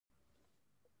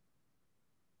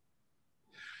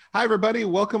Hi, everybody.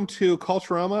 Welcome to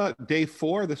Culturama Day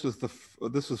 4. This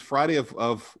is Friday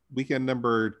of weekend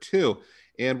number 2,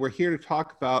 and we're here to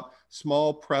talk about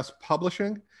small press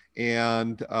publishing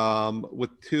and with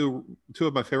two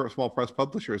of my favorite small press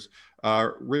publishers,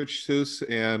 Rich Soos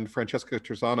and Francesca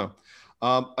Terzano.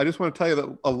 I just want to tell you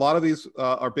that a lot of these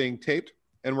are being taped,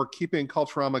 and we're keeping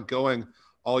Culturama going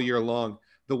all year long.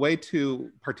 The way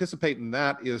to participate in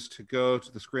that is to go to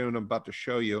the screen I'm about to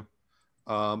show you.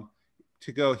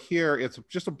 To go here, it's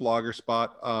just a blogger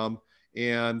spot,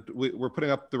 and we're putting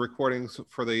up the recordings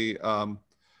for the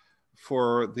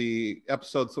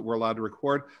episodes that we're allowed to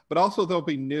record, but also there'll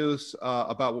be news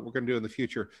about what we're going to do in the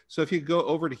future. So if you go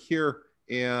over to here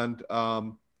and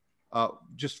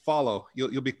just follow,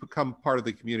 you'll become part of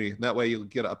the community, and that way you'll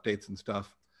get updates and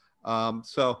stuff.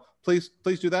 So please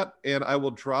do that, and I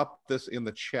will drop this in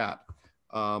the chat.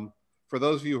 For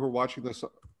those of you who are watching this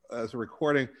as a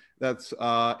recording, that's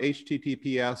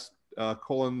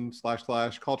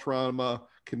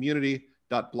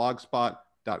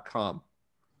https://culturama-community.blogspot.com.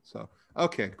 So,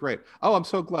 okay, great. Oh, I'm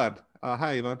so glad.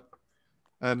 Hi, Ivan.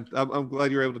 And I'm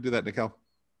glad you were able to do that, Nicole.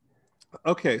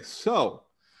 Okay, so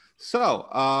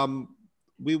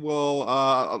we will,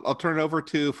 I'll turn it over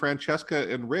to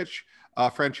Francesca and Rich.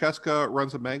 Francesca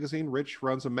runs a magazine, Rich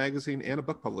runs a magazine and a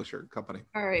book publisher company.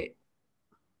 All right.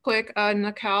 Quick,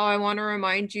 Nicole, I want to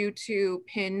remind you to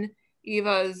pin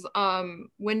Eva's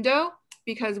window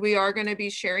because we are going to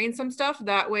be sharing some stuff.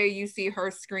 That way you see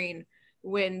her screen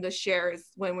when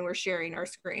we're sharing our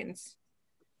screens.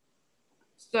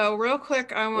 So real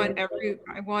quick, I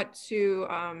want to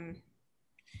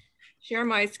share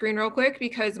my screen real quick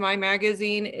because my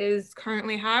magazine is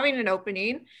currently having an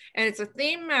opening, and it's a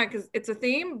theme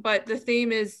but the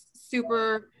theme is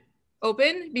super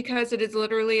open because it is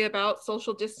literally about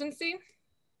social distancing.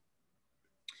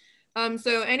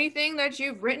 So anything that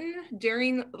you've written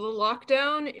during the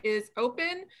lockdown is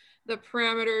open. The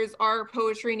parameters are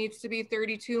poetry needs to be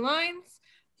 32 lines,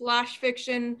 flash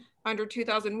fiction under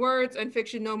 2,000 words, and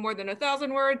fiction no more than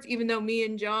 1,000 words, even though me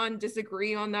and John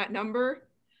disagree on that number.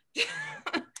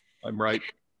 I'm right.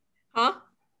 Huh?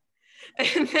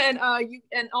 And then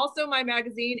and also my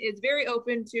magazine is very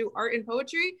open to art and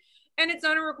poetry. And it's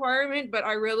not a requirement, but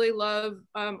I really love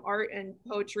art and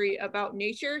poetry about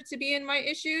nature to be in my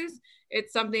issues.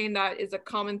 It's something that is a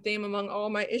common theme among all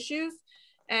my issues.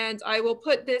 And I will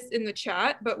put this in the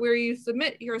chat, but where you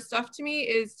submit your stuff to me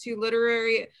is to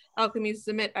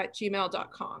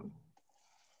literaryyalchemysubmit@gmail.com.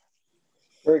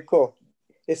 Very cool.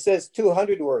 It says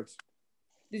 200 words.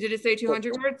 Did it say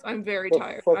 200 words? I'm very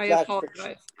tired. I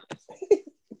apologize.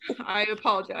 I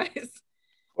apologize.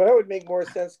 Well, that would make more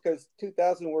sense because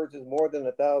 2,000 words is more than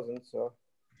 1,000. So.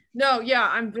 No, yeah,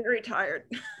 I'm very tired.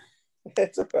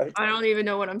 That's okay. I don't even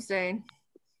know what I'm saying.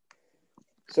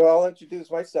 So I'll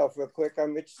introduce myself real quick.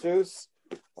 I'm Rich Soos.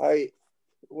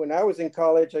 When I was in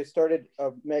college, I started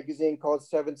a magazine called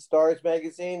 7 Stars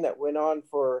Magazine that went on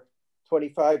for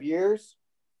 25 years.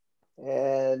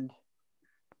 And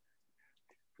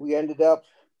we ended up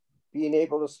being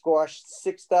able to squash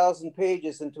 6,000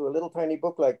 pages into a little tiny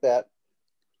book like that.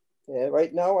 And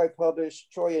right now I publish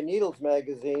Troy and Needles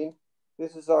magazine.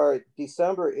 This is our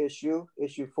December issue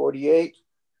 48.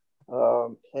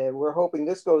 And we're hoping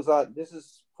this goes on. This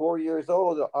is 4 years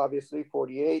old, obviously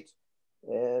 48.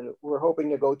 And we're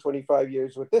hoping to go 25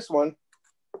 years with this one.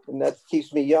 And that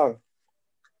keeps me young.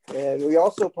 And we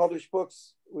also publish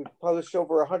books. We've published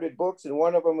over 100 books, and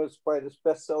one of them was by this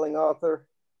best-selling author.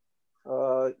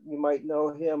 You might know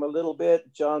him a little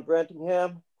bit, John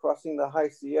Brentingham, Crossing the High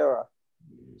Sierra.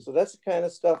 So that's the kind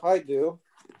of stuff I do.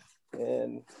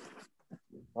 And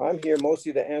I'm here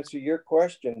mostly to answer your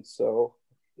questions. So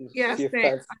yes,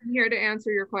 thanks. I'm here to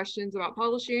answer your questions about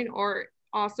publishing, or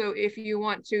also if you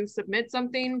want to submit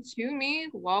something to me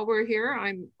while we're here,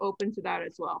 I'm open to that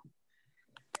as well.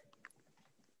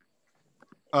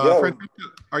 Francesca,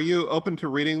 are you open to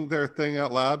reading their thing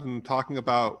out loud and talking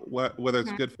about whether it's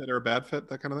a good fit or a bad fit,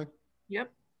 that kind of thing?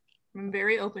 Yep, I'm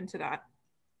very open to that.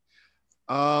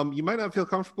 You might not feel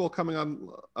comfortable coming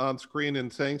on screen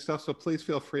and saying stuff, so please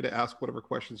feel free to ask whatever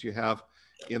questions you have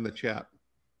in the chat.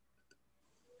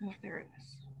 Oh, there it is.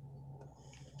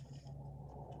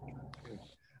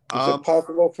 Is it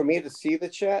possible for me to see the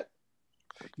chat?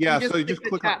 Yeah, so you just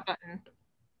click on button.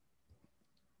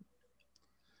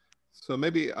 So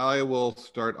maybe I will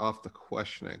start off the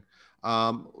questioning.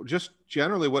 Just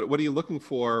generally, what are you looking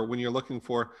for when you're looking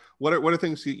for, what are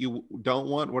things that you don't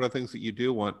want? What are things that you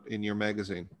do want in your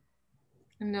magazine?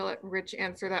 I'm gonna let Rich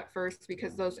answer that first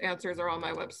because those answers are on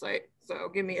my website. So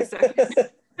give me a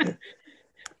second.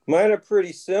 Mine are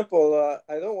pretty simple.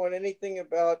 I don't want anything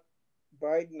about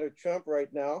Biden or Trump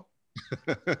right now.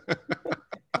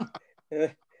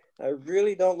 I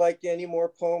really don't like any more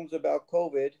poems about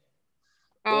COVID.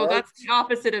 Oh, that's the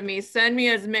opposite of me. Send me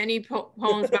as many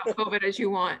poems about COVID as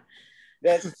you want.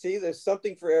 See, there's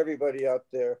something for everybody out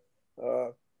there.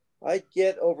 I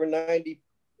get over 90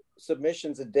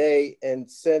 submissions a day, and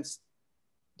since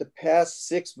the past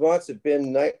 6 months have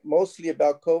been mostly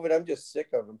about COVID, I'm just sick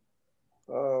of them.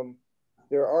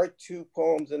 There are 2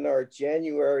 poems in our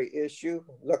January issue.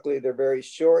 Luckily, they're very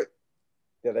short,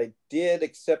 that I did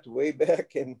accept way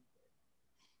back in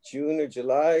June or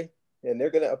July, and they're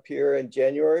going to appear in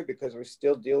January because we're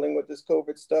still dealing with this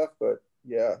COVID stuff. But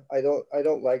yeah, I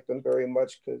don't like them very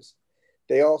much because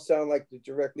they all sound like they're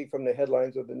directly from the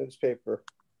headlines of the newspaper.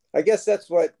 I guess that's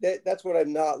what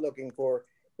I'm not looking for,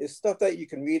 is stuff that you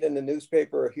can read in the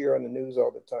newspaper or hear on the news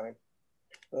all the time.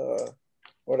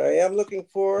 What I am looking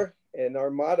for, and our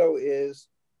motto is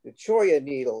the Choya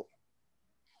needle,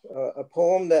 a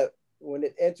poem that when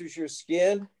it enters your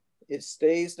skin, it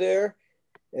stays there.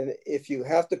 And if you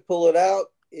have to pull it out,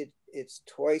 it's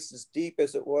twice as deep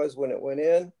as it was when it went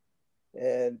in.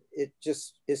 And it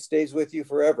stays with you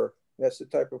forever. That's the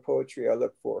type of poetry I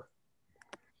look for.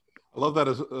 I love that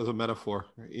as a metaphor.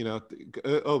 You know,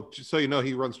 just so you know,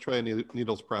 he runs Choya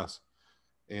Needles Press.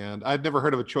 And I'd never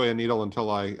heard of a Choya needle until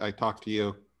I talked to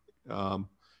you.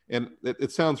 And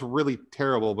it sounds really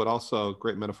terrible, but also a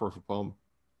great metaphor for poem.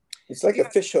 It's like a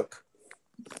fish hook.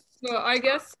 So I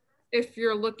guess if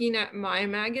you're looking at my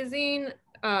magazine,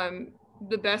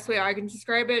 the best way I can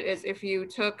describe it is if you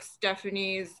took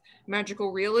Stephanie's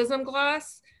magical realism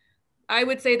class, I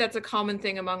would say that's a common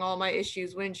thing among all my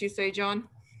issues. Wouldn't you say, John?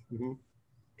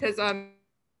 Because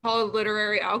call it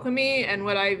literary alchemy, and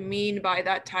what I mean by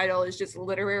that title is just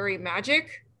literary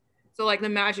magic. So like the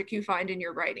magic you find in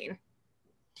your writing.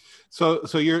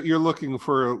 So you're looking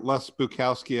for less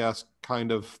Bukowski-esque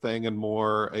kind of thing and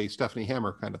more a Stephanie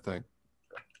Hammer kind of thing.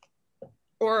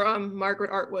 Or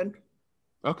Margaret Atwood.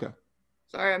 Okay.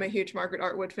 Sorry, I'm a huge Margaret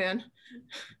Atwood fan.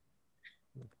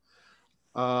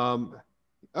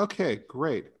 Okay,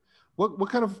 great. What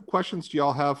kind of questions do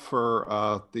y'all have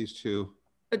for these two?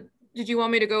 Did you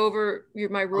want me to go over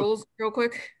my rules real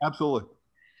quick? Absolutely.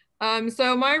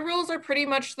 So my rules are pretty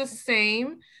much the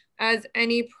same as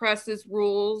any press's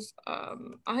rules.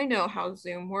 I know how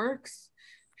Zoom works.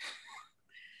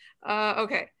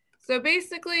 Okay, so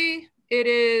basically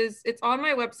it's on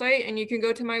my website, and you can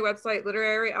go to my website,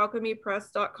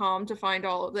 literaryalchemypress.com, to find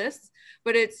all of this,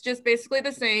 but it's just basically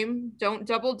the same. Don't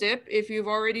double dip. If you've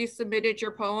already submitted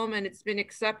your poem and it's been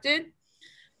accepted,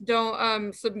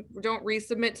 don't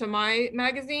resubmit to my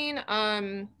magazine.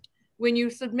 When you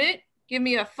submit, give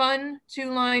me a fun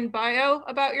 2-line bio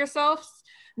about yourselves.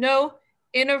 No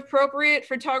inappropriate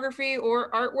photography or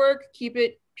artwork. Keep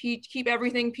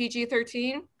everything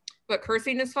PG-13, but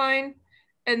cursing is fine.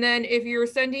 And then if you're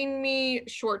sending me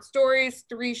short stories,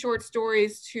 3 short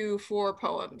stories to 4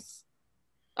 poems.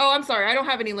 Oh, I'm sorry, I don't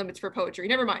have any limits for poetry.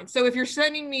 Never mind. So if you're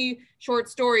sending me short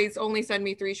stories, only send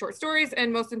me 3 short stories,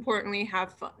 and most importantly,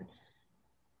 have fun.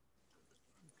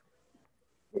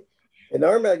 In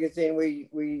our magazine,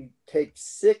 we take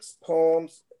 6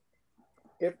 poems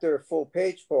if they're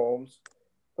full-page poems.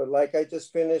 But like I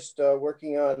just finished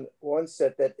working on one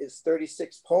set that is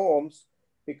 36 poems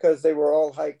because they were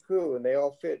all haiku and they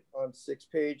all fit on 6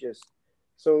 pages.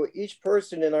 So each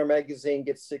person in our magazine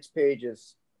gets 6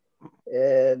 pages.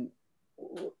 And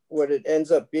what it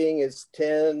ends up being is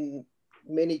 10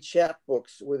 mini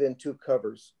chapbooks within 2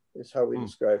 covers is how we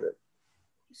describe it.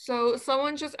 So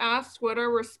someone just asked what our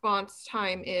response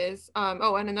time is.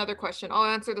 Oh, and another question. I'll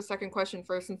answer the second question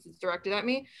first since it's directed at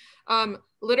me.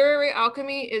 Literary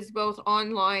Alchemy is both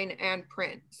online and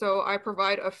print. So I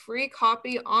provide a free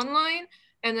copy online,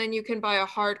 and then you can buy a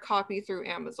hard copy through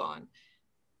Amazon.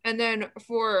 And then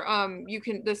for,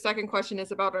 the second question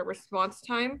is about our response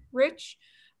time, Rich.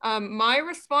 My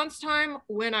response time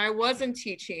when I wasn't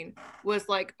teaching was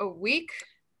like a week.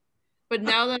 But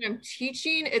now that I'm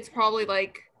teaching, it's probably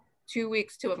like 2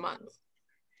 weeks to a month.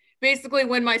 Basically,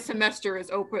 when my semester is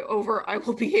over, I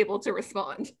will be able to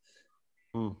respond.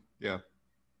 Yeah.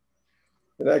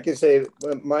 And I can say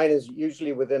mine is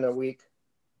usually within a week.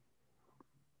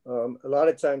 A lot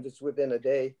of times it's within a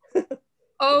day.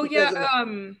 Oh, yeah.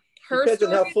 Her depends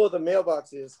on how stories, full the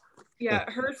mailbox is. Yeah,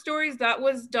 her stories, that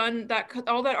was done,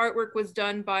 all that artwork was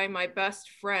done by my best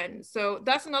friend. So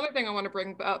that's another thing I want to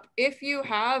bring up. If you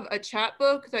have a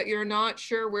chapbook that you're not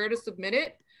sure where to submit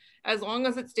it, as long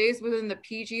as it stays within the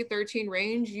PG-13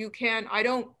 range, you can, I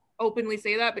don't openly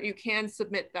say that, but you can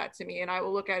submit that to me and I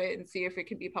will look at it and see if it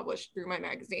can be published through my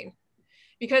magazine.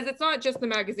 Because it's not just the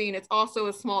magazine, it's also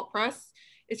a small press.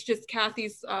 It's just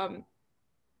Kathy's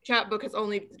chapbook has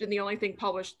only been the only thing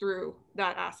published through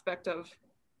that aspect of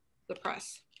the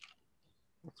press.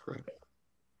 That's great.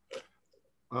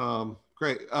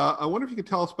 Great. I wonder if you could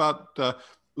tell us about,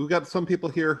 we've got some people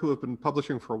here who have been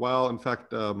publishing for a while. In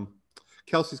fact,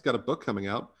 Kelsey's got a book coming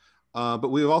out, but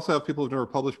we also have people who've never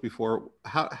published before.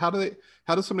 How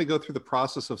does somebody go through the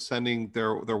process of sending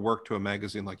their work to a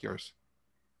magazine like yours?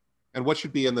 And what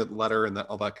should be in the letter and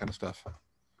all that kind of stuff?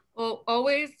 Well,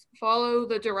 always follow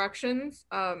the directions.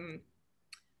 I'm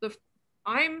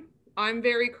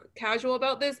very casual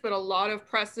about this, but a lot of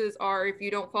presses are, if you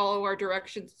don't follow our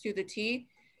directions to the T,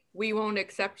 we won't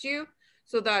accept you.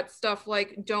 So that's stuff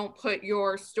like, don't put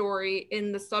your story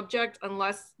in the subject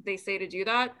unless they say to do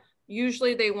that.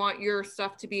 Usually they want your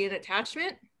stuff to be an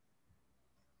attachment.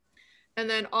 And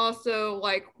then also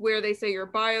like where they say your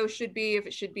bio should be, if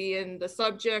it should be in the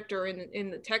subject or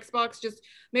in the text box, just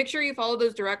make sure you follow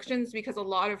those directions, because a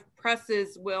lot of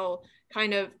presses will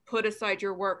kind of put aside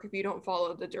your work if you don't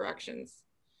follow the directions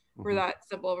for that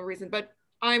simple of a reason. But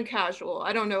I'm casual.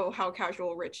 I don't know how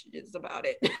casual Rich is about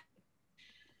it.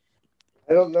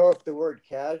 I don't know if the word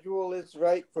casual is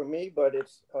right for me, but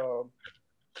it's,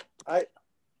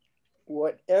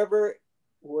 whatever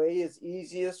way is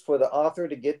easiest for the author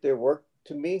to get their work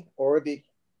to me or the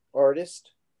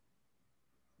artist,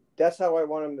 that's how I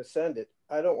want them to send it.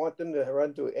 I don't want them to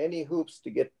run through any hoops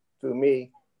to get through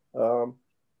me.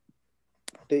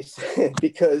 They said,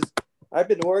 because I've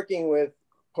been working with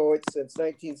poets since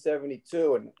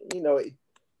 1972, and you know,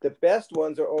 the best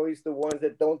ones are always the ones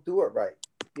that don't do it right.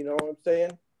 You know what I'm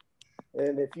saying?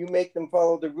 And if you make them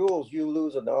follow the rules, you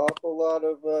lose an awful lot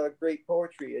of great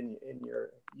poetry in your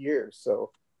years.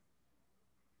 So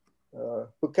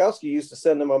Bukowski used to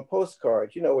send them on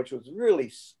postcards, you know, which was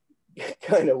really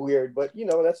kind of weird, but you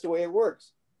know, that's the way it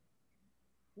works.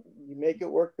 You make it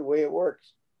work the way it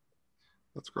works.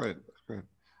 That's great. That's great.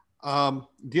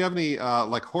 Do you have any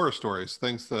like horror stories,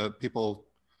 things that people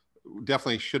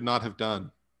definitely should not have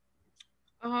done?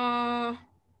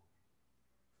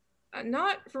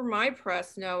 Not for my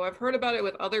press, no. I've heard about it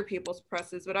with other people's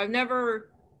presses, but I've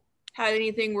never had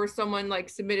anything where someone like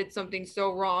submitted something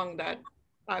so wrong that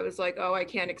I was like, oh, I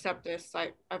can't accept this.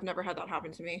 I've never had that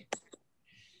happen to me.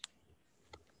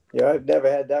 Yeah, I've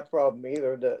never had that problem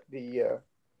either. The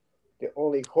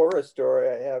only horror story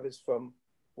I have is from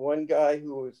one guy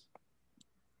who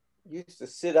used to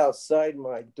sit outside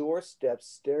my doorstep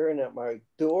staring at my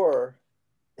door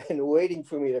and waiting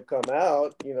for me to come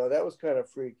out. You know, that was kind of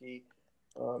freaky.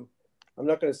 I'm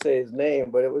not going to say his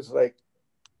name, but it was like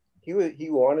he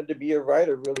wanted to be a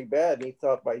writer really bad, and he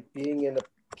thought by being in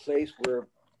a place where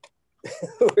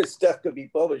where stuff could be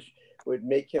published would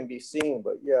make him be seen.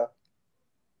 But yeah,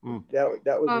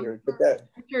 that was weird. But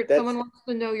Richard, someone wants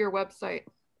to know your website.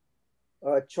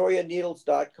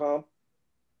 ChoyaNeedles.com.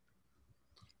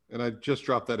 And I just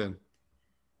dropped that in.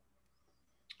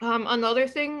 Another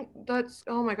thing that's,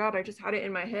 oh my God, I just had it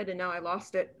in my head and now I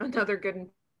lost it. Another good,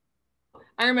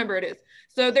 I remember it is.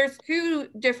 So there's two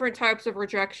different types of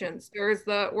rejections. There's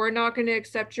the, we're not going to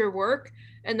accept your work.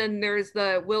 And then there's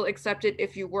the, we'll accept it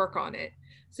if you work on it.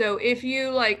 So if you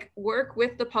like work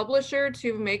with the publisher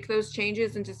to make those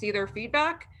changes and to see their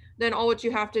feedback, then all what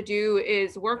you have to do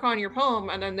is work on your poem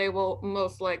and then they will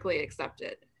most likely accept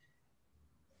it.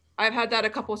 I've had that a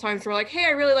couple of times where like, hey, I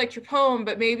really liked your poem,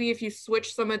 but maybe if you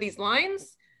switch some of these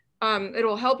lines,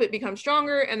 it'll help it become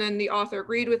stronger. And then the author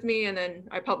agreed with me and then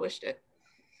I published it.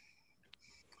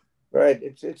 Right,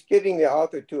 it's getting the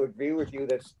author to agree with you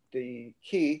that's the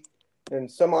key.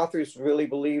 And some authors really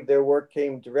believe their work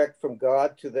came direct from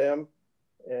God to them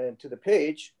and to the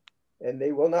page, and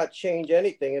they will not change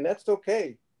anything, and that's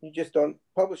okay. You just don't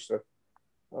publish them.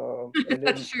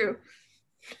 That's true.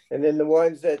 And then the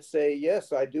ones that say,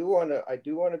 yes, I do want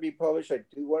to be published. I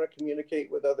do want to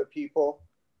communicate with other people.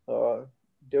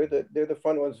 They're the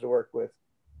fun ones to work with.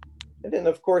 And then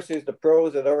of course there's the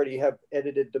pros that already have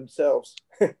edited themselves.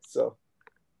 So.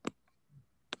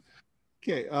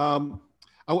 Okay.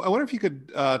 I wonder if you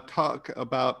could talk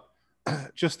about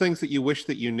just things that you wish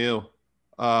that you knew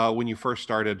when you first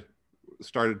started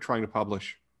trying to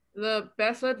publish. The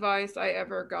best advice I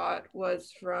ever got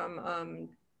was from,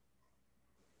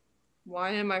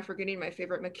 why am I forgetting my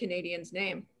favorite Canadian's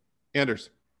name? Anders.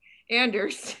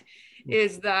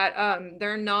 Is that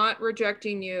they're not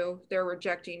rejecting you, they're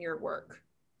rejecting your work.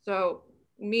 So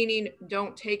meaning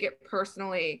don't take it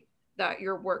personally that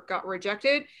your work got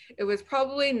rejected. It was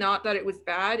probably not that it was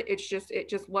bad, it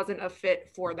just wasn't a fit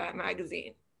for that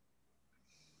magazine.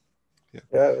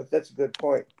 Yeah, that's a good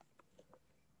point.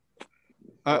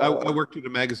 I worked at a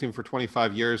magazine for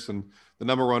 25 years, and the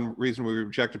number one reason we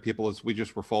rejected people is we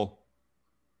just were full.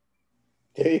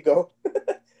 There you go.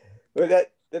 Well,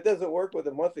 that doesn't work with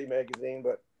a monthly magazine,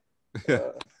 but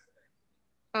yeah,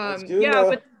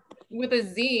 but with a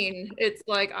zine, it's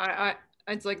like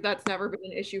it's like that's never been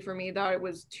an issue for me, that it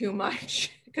was too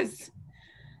much, because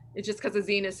it's just because a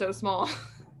zine is so small.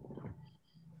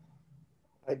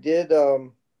 I did.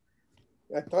 I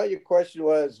thought your question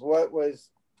was what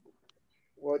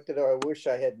did I wish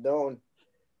I had known?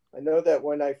 I know that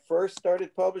when I first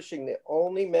started publishing, the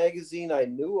only magazine I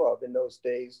knew of in those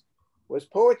days was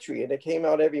poetry, and it came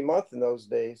out every month in those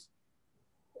days.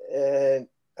 And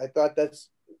I thought that's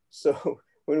so.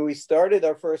 When we started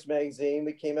our first magazine,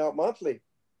 we came out monthly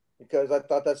because I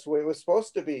thought that's the way it was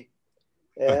supposed to be.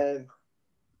 And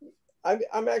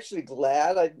I'm actually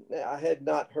glad I had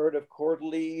not heard of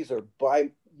quarterlies or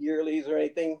bi-yearlies or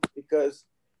anything, because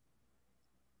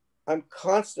I'm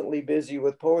constantly busy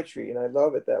with poetry and I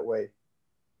love it that way.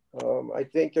 I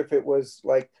think if it was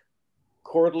like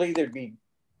quarterly, there'd be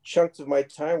chunks of my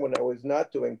time when I was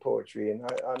not doing poetry, and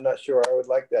I'm not sure I would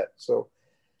like that. So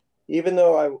even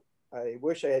though I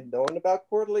wish I had known about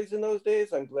quarterlies in those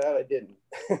days, I'm glad I didn't.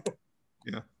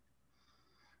 Yeah.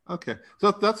 Okay.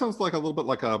 So that sounds like a little bit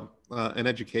like an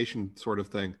education sort of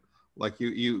thing. Like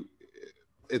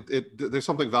there's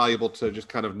something valuable to just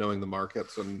kind of knowing the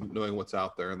markets and knowing what's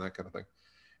out there and that kind of thing.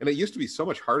 And it used to be so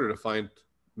much harder to find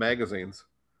magazines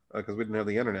because we didn't have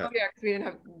the internet. Oh yeah,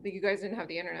 because you guys didn't have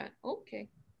the internet. Okay.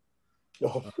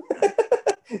 Oh.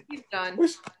 He's done.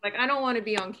 Like, I don't want to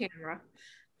be on camera.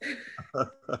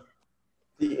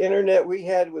 The internet we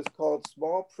had was called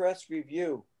Small Press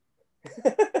Review.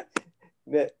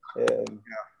 He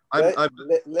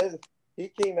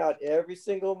came out every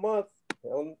single month,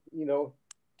 telling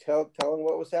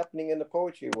what was happening in the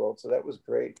poetry world. So that was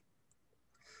great.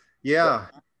 Yeah,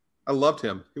 I loved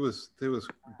him. He was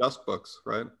Dust Books,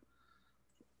 right?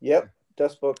 Yep,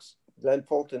 Dust Books. Glenn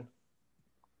Fulton.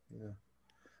 Yeah.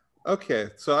 Okay,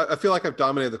 so I feel like I've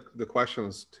dominated the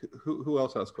questions. Who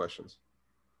else has questions?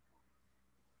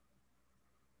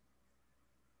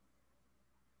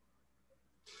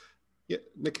 Yeah,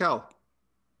 Nicole.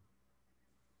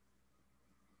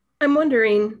 I'm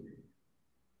wondering,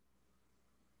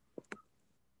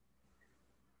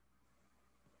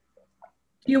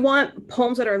 do you want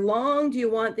poems that are long? Do you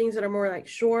want things that are more like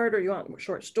short, or you want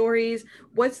short stories?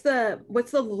 What's the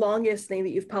longest thing that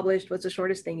you've published? What's the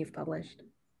shortest thing you've published?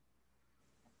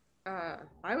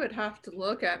 I would have to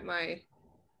look at my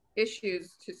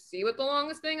issues to see what the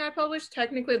longest thing I published.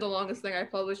 Technically, the longest thing I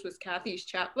published was Kathy's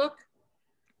chapbook,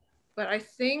 but I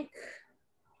think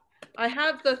I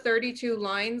have the 32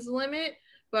 lines limit,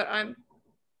 but I'm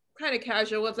kind of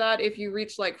casual with that. If you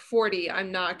reach like 40,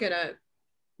 I'm not gonna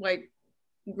like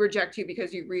reject you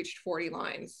because you reached 40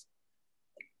 lines.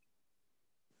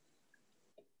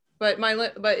 But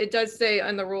it does say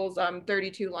on the rules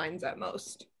 32 lines at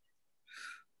most.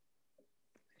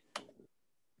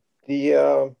 We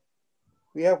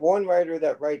have one writer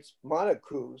that writes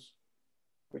monokus,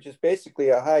 which is basically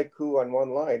a haiku on one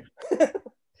line.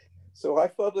 So I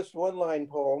published one-line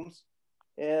poems,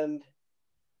 and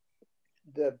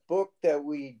the book that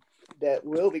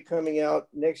will be coming out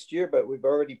next year, but we've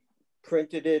already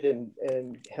printed it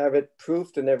and have it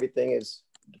proofed and everything, is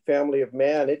Family of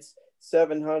Man. It's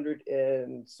 700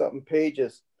 and something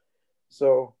pages.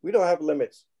 So we don't have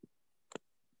limits.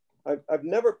 I've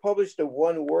never published a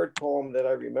one-word poem that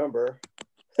I remember.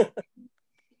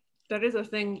 That is a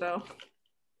thing, though.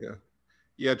 Yeah.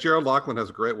 Yeah, Gerald Lachlan has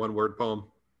a great one-word poem.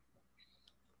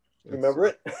 Remember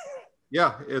it?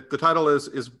 Yeah, the title is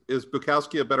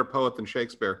Bukowski a better poet than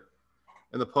Shakespeare?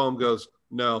 And the poem goes,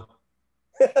 no.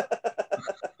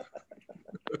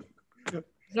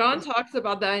 John talks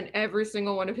about that in every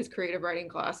single one of his creative writing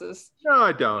classes. No,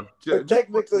 I don't. But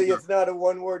technically, it's not a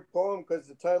one-word poem because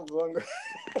the title's longer.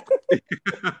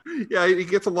 Yeah, he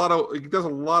does a lot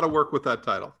of work with that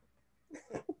title.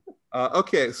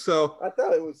 Okay, so I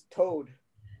thought it was Toad.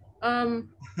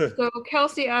 So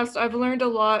Kelsey asked, I've learned a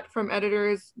lot from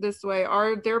editors this way.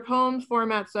 Are there poem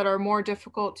formats that are more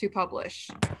difficult to publish?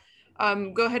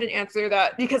 Go ahead and answer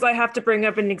that, because I have to bring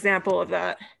up an example of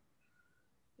that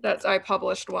I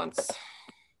published once.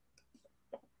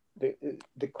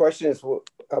 The question is,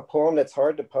 a poem that's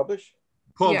hard to publish?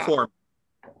 Poem form.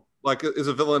 Like, is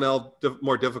a villanelle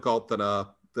more difficult than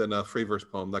a free verse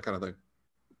poem, that kind of thing?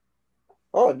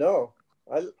 Oh no,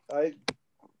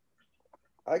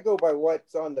 I go by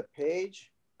what's on the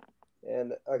page,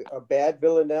 and a bad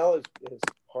villanelle is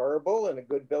horrible, and a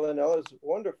good villanelle is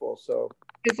wonderful. So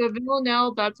is a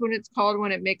villanelle, that's when it's called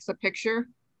when it makes a picture?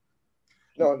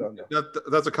 No.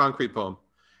 That's a concrete poem.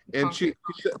 And she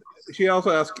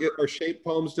also asked, are shape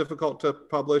poems difficult to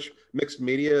publish? Mixed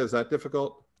media, is that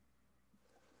difficult?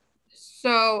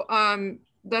 So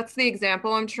that's the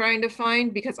example I'm trying to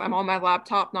find because I'm on my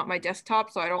laptop, not my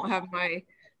desktop, so I don't have my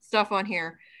stuff on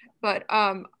here. But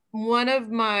one of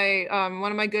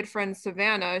my good friends,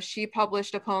 Savannah, she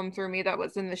published a poem through me that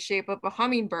was in the shape of a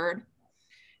hummingbird.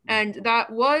 And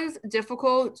that was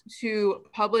difficult to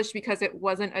publish because it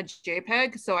wasn't a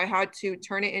JPEG. So I had to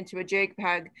turn it into a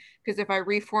JPEG because if I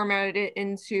reformatted it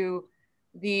into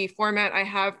the format I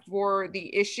have for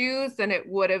the issues, then it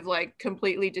would have like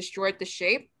completely destroyed the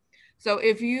shape. So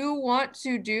if you want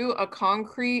to do a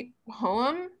concrete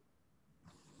poem,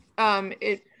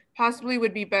 it possibly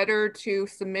would be better to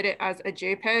submit it as a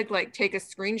JPEG, like take a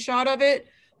screenshot of it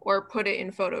or put it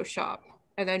in Photoshop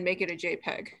and then make it a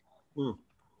JPEG.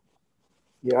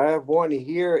 Yeah, I have one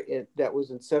here that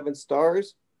was in 7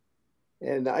 stars.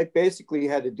 And I basically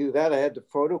had to do that. I had to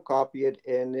photocopy it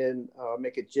and then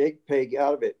make a JPEG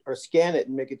out of it, or scan it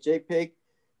and make a JPEG,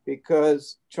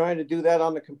 because trying to do that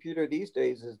on the computer these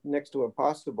days is next to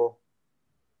impossible.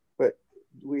 But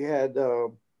we had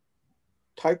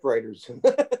typewriters.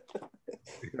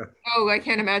 Oh, I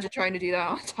can't imagine trying to do that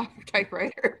on top of a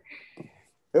typewriter.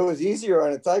 It was easier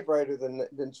on a typewriter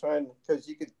than trying, because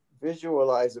you could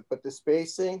visualize it, but the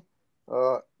spacing,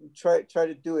 try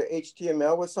to do an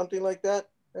HTML with something like that,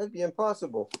 that'd be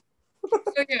impossible. So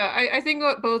yeah, I think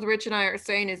what both Rich and I are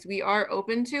saying is we are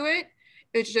open to it.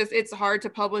 It's just, it's hard to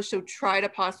publish, so try to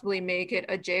possibly make it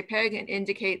a JPEG and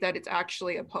indicate that it's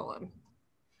actually a poem.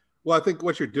 Well, I think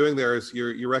what you're doing there is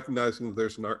you're recognizing that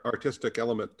there's an artistic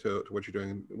element to what you're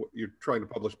doing. You're trying to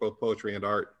publish both poetry and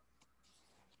art.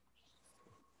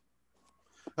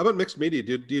 How about mixed media?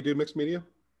 Do you do mixed media?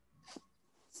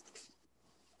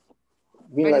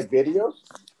 You mean like videos?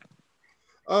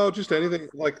 Oh, just anything.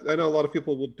 Like, I know a lot of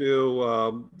people will do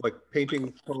like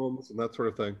painting poems and that sort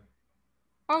of thing.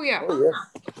 Oh yeah. Oh, yeah.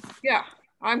 Yeah,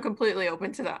 I'm completely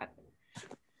open to that.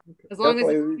 As long as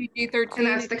it's PG-13. And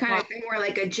that's the kind of thing where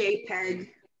like a JPEG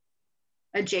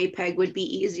would be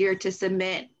easier to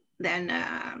submit than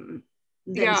some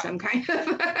kind of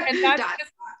and that's dot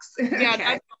box. Yeah,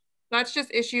 okay. That's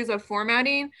just issues of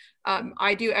formatting.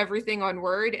 I do everything on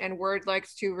Word, and Word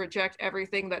likes to reject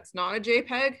everything that's not a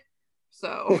JPEG.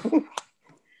 So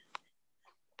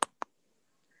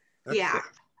yeah.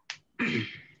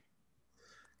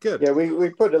 Good. Yeah, we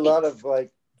put a lot of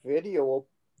like video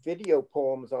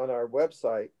poems on our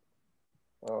website.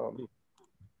 Oh,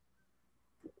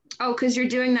 because you're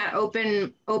doing that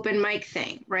open mic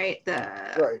thing, right?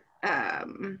 The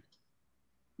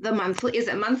monthly, is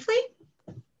it monthly?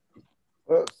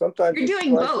 Well, sometimes you're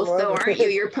doing both though, aren't you?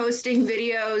 You're posting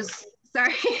videos.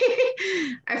 Sorry,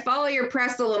 I follow your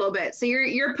press a little bit. So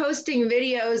you're posting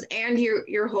videos and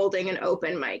you're holding an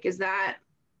open mic. Is that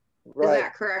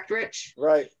correct, Rich?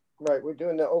 Right. We're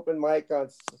doing the open mic on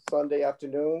Sunday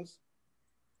afternoons,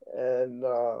 and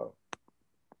well,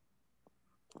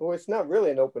 it's not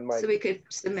really an open mic. So we could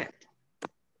submit.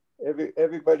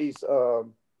 Everybody's.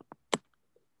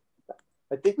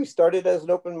 I think we started as an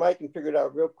open mic and figured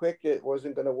out real quick it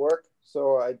wasn't going to work.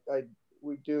 So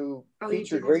we do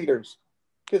featured readers,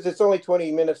 because it's only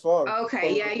 20 minutes long.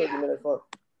 Okay, 30 minutes long.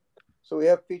 So we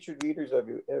have featured readers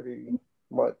every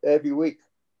month, every week.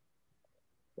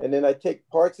 And then I take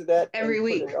parts of that every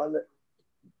week. We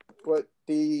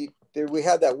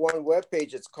have that one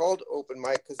webpage. It's called Open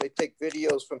Mic because they take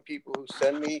videos from people who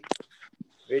send me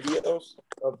videos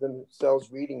of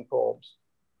themselves reading poems,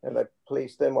 and I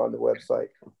place them on the website.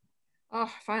 Oh,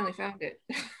 I finally found it.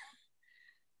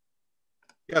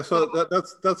 Yeah, so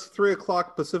that's 3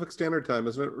 o'clock Pacific Standard Time,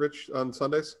 isn't it, Rich, on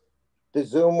Sundays? The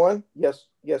Zoom one? Yes,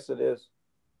 it is.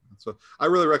 So I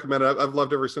really recommend it. I've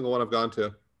loved every single one I've gone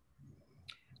to.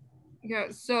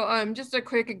 Yeah, so just a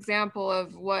quick example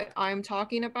of what I'm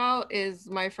talking about is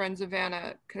my friend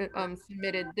Savannah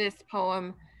submitted this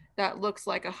poem that looks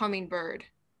like a hummingbird.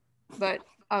 But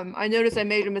I noticed I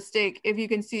made a mistake. If you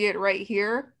can see it right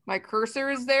here, my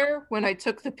cursor is there when I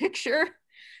took the picture.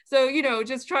 So,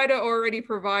 just try to already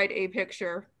provide a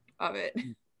picture of it.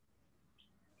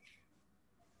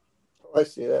 Oh, I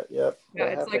see that, yeah. Yeah,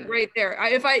 it's like right there.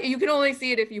 You can only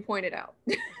see it if you point it out.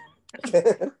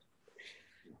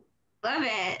 Love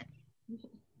it.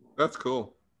 That's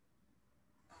cool.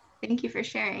 Thank you for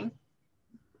sharing.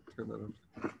 Turn that on.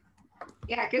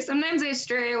 Yeah, because sometimes I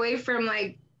stray away from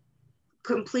like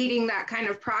completing that kind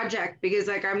of project because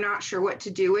like I'm not sure what to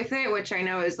do with it, which I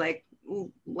know is like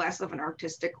less of an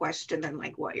artistic question than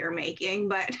like what you're making,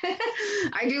 but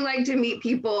I do like to meet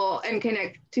people and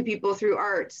connect to people through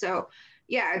art. So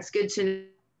yeah, it's good to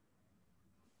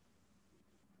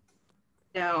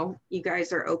know you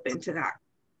guys are open to that.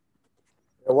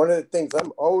 And one of the things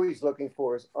I'm always looking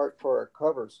for is art for our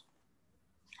covers.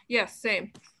 Yes,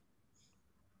 same.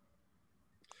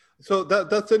 So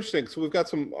that's interesting. So we've got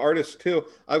some artists too.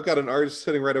 I've got an artist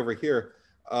sitting right over here.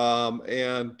 What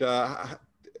do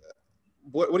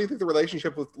you think the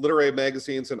relationship with literary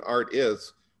magazines and art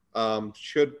is?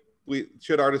 Should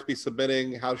artists be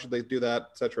submitting? How should they do that,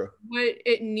 etc.? What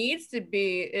it needs to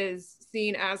be is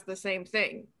seen as the same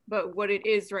thing, but what it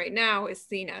is right now is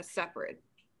seen as separate.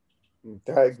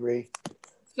 I agree.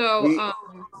 So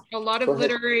a lot of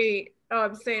literary,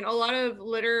 saying a lot of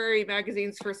literary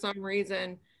magazines for some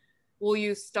reason will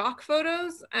use stock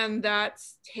photos, and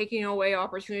that's taking away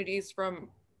opportunities from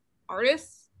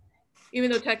artists.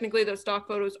 Even though technically those stock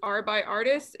photos are by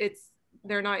artists,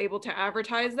 they're not able to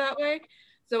advertise that way.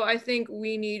 So I think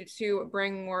we need to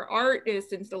bring more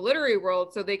artists into the literary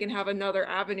world so they can have another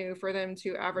avenue for them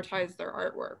to advertise their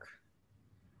artwork.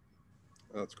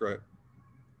 That's great.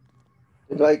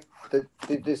 Like the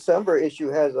December issue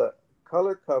has a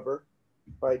color cover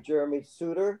by Jeremy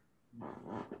Suter,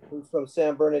 who's from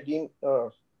San Bernardino.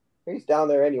 He's down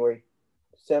there anyway,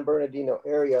 San Bernardino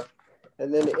area.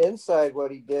 And then inside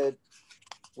what he did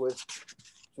was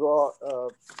draw a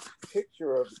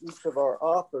picture of each of our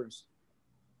authors.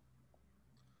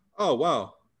 Oh,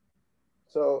 wow.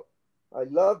 So I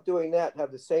love doing that,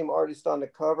 have the same artist on the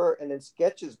cover and then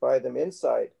sketches by them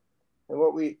inside. And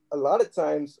a lot of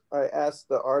times I ask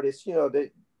the artists,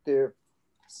 they're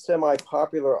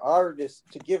semi-popular artists,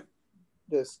 to give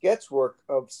the sketch work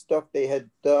of stuff they had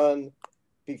done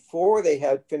before they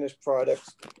had finished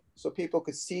products, so people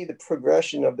could see the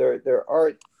progression of their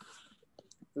art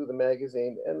through the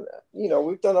magazine. And,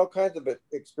 we've done all kinds of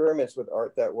experiments with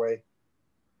art that way.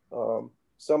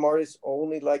 Some artists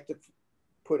only like to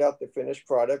put out the finished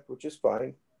product, which is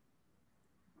fine.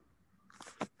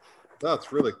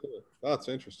 That's really cool. That's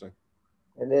interesting.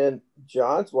 And then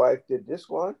John's wife did this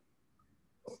one.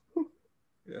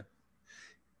 Yeah.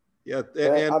 Yeah.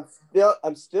 And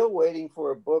I'm still waiting for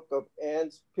a book of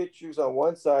Anne's pictures on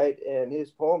one side and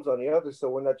his poems on the other, so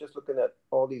we're not just looking at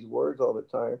all these words all the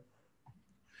time.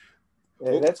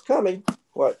 And that's coming.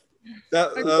 What?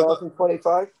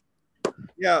 2025?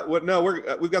 Yeah. No,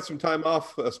 we've got some time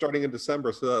off starting in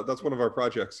December, so that's one of our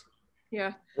projects.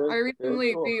 Yeah, I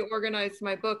recently reorganized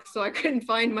my book, so I couldn't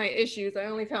find my issues. I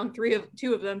only found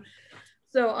two of them.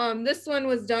 So this one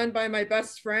was done by my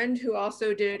best friend, who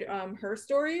also did her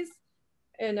stories.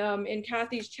 And in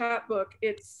Kathy's chapbook,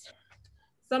 it's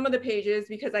some of the pages,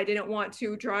 because I didn't want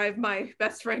to drive my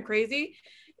best friend crazy,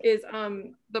 is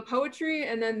the poetry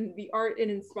and then the art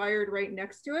and inspired right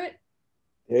next to it.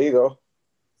 There you go.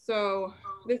 So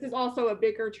this is also a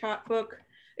bigger chapbook.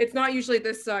 It's not usually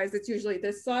this size, it's usually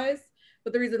this size.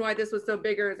 But the reason why this was so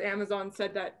bigger is Amazon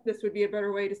said that this would be a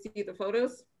better way to see the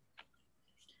photos.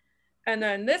 And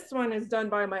then this one is done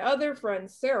by my other friend,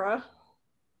 Sarah.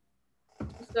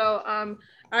 So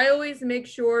I always make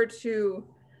sure to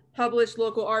publish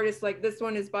local artists. Like this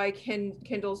one is by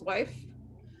Kendall's wife.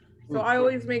 So I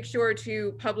always make sure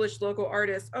to publish local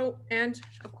artists. Oh, and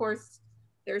of course,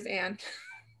 there's Anne.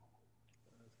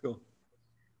 Cool.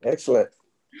 Excellent.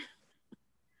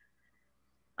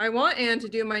 I want Anne to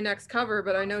do my next cover,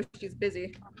 but I know she's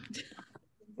busy.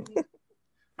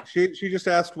 She just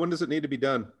asked, when does it need to be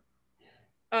done?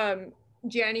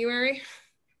 January.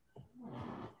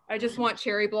 I just want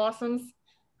cherry blossoms.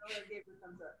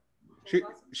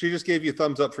 She just gave you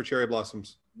thumbs up for cherry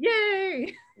blossoms.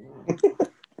 Yay!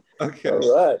 Okay.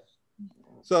 All right.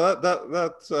 So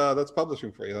that's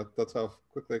publishing for you. That's how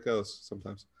quickly it goes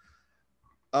sometimes.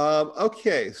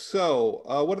 Okay. So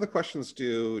what other questions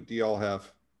do y'all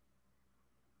have?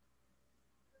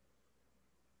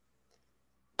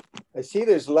 I see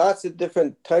there's lots of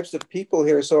different types of people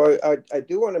here. So I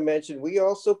do want to mention, we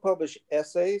also publish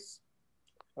essays.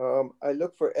 I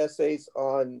look for essays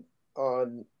on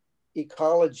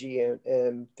ecology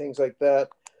and things like that,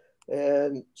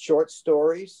 and short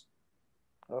stories.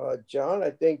 John, I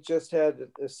think, just had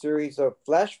a series of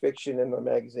flash fiction in the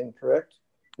magazine, correct?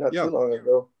 Not too long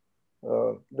ago.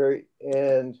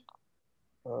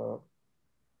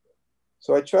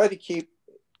 So I try to keep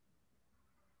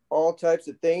all types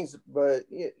of things, but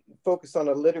focus on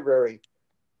a literary.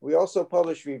 We also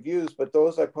publish reviews, but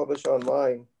those I publish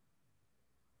online.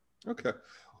 Okay.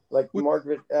 Like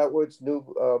Margaret Atwood's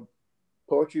new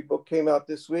poetry book came out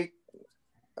this week.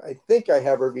 I think I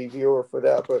have a reviewer for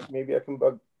that, but maybe I can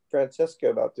bug Francesca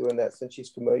about doing that since she's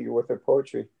familiar with her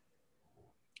poetry.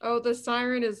 Oh, The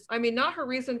Siren is, I mean, not her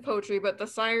recent poetry, but The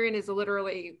Siren is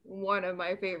literally one of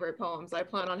my favorite poems. I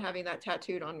plan on having that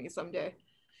tattooed on me someday.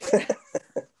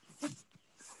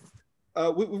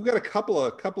 We've got a couple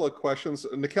of questions.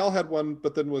 Nicole had one,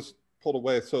 but then was pulled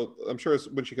away. So I'm sure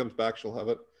when she comes back, she'll have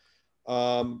it.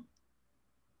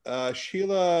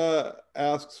 Sheila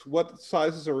asks, what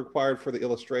sizes are required for the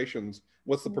illustrations?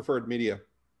 What's the preferred media?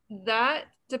 That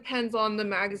depends on the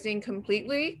magazine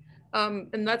completely.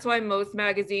 And that's why most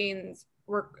magazines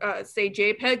work, say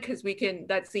JPEG, because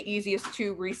that's the easiest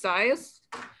to resize.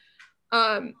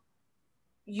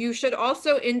 You should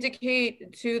also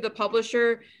indicate to the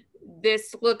publisher,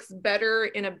 this looks better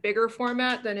in a bigger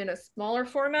format than in a smaller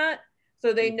format,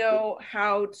 so they know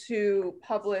how to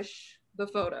publish the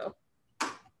photo.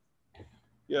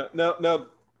 Yeah. Now,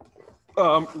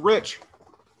 Rich,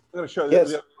 I'm going to show you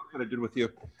Yes. what I did with you.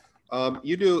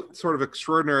 You do sort of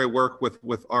extraordinary work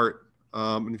with art,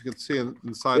 and if you can see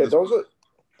inside. Yeah,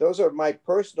 those are my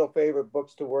personal favorite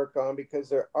books to work on because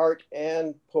they're art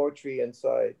and poetry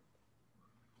inside.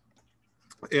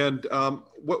 And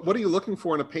what are you looking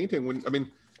for in a painting?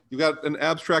 You've got an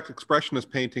abstract expressionist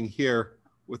painting here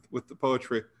with the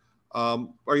poetry.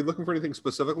 Are you looking for anything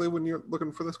specifically when you're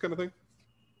looking for this kind of thing?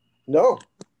 No,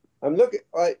 I'm looking.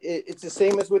 It's the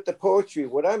same as with the poetry.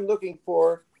 What I'm looking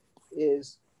for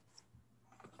is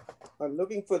I'm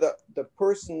looking for the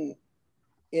person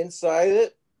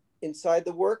inside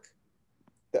the work,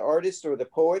 the artist or the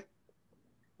poet.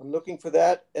 I'm looking for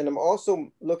that, and I'm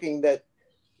also looking that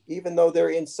even though they're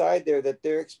inside there, that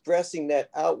they're expressing that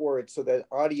outward so that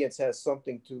audience has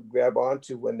something to grab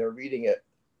onto when they're reading it.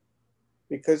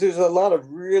 Because there's a lot of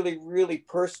really, really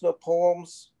personal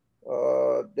poems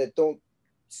that don't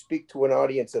speak to an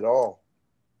audience at all.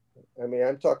 I mean,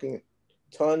 I'm talking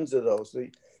tons of those.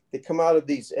 They come out of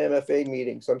these MFA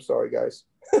meetings. I'm sorry, guys.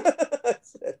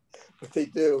 But they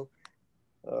do.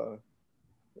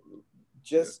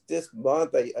 Just this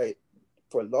month, I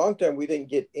for a long time, we didn't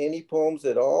get any poems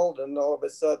at all. Then all of a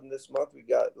sudden this month we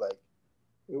got it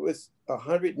was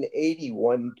 180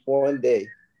 one day.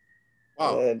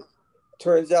 Wow. And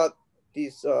turns out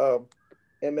these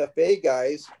MFA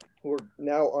guys who are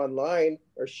now online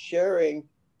are sharing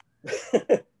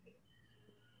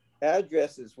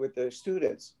addresses with their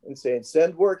students and saying,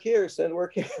 send work here, send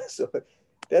work here. So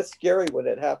that's scary when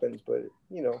it happens, but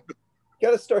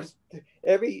got to start.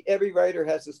 Every writer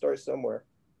has to start somewhere.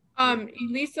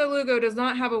 Elisa Lugo does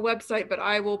not have a website, but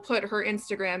I will put her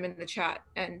Instagram in the chat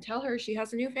and tell her she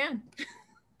has a new fan.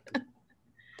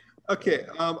 Okay,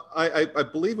 I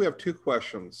believe we have two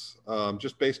questions,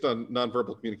 just based on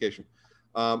nonverbal communication.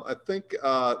 I think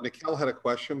Nicole had a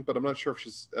question, but I'm not sure if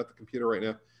she's at the computer right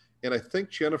now. And I think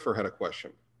Jennifer had a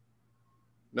question.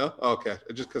 No? Okay,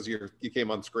 just because you came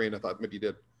on screen, I thought maybe you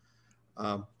did.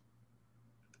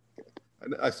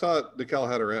 I saw Nicole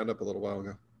had her hand up a little while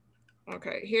ago.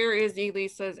 Okay, here is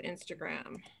Elisa's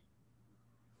Instagram.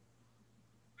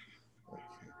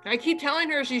 I keep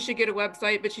telling her she should get a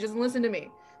website, but she doesn't listen to me.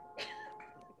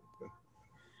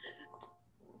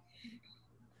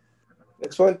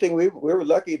 That's one thing we were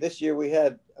lucky this year. We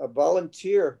had a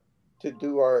volunteer to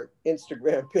do our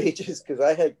Instagram pages because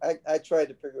I tried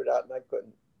to figure it out and I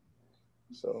couldn't.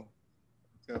 So.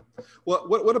 Yeah. Well,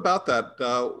 what about that?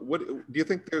 What do you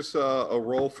think there's a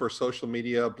role for social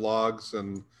media, blogs,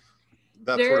 and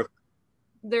that sort of?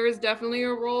 There is definitely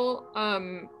a role.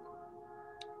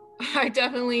 I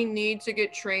definitely need to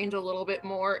get trained a little bit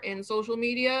more in social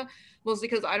media, mostly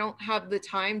because I don't have the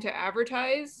time to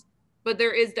advertise. But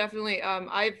there is definitely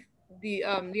the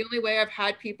only way I've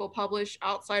had people publish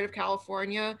outside of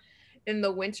California in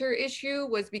the winter issue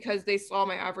was because they saw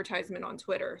my advertisement on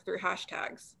Twitter through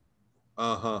hashtags.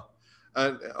 Uh-huh.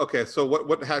 Okay, so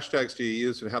what hashtags do you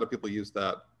use and how do people use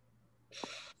that?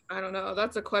 I don't know.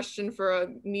 That's a question for a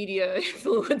media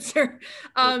influencer.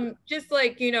 Just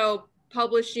like,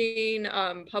 publishing,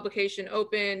 publication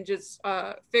open, just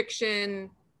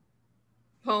fiction,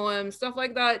 poems, stuff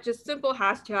like that. Just simple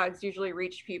hashtags usually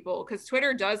reach people because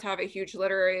Twitter does have a huge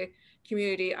literary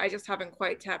community. I just haven't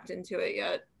quite tapped into it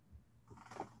yet.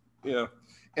 Yeah.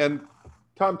 And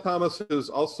Tom Thomas is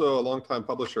also a longtime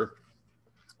publisher.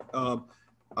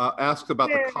 Asked about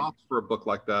the cost for a book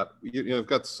like that. You've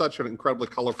got such an incredibly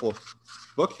colorful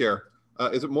book here.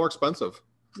 Is it more expensive?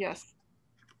 Yes.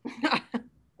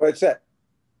 What's that?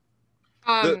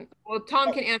 Well,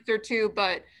 Tom can answer too,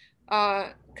 but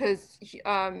because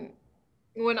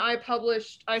when I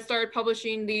started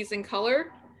publishing these in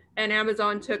color, and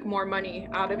Amazon took more money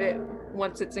out of it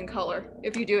once it's in color,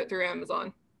 if you do it through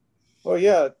Amazon. Well,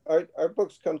 yeah, our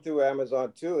books come through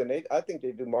Amazon too, and I think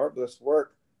they do marvelous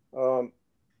work.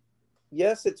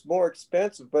 Yes, it's more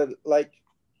expensive, but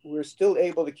we're still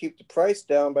able to keep the price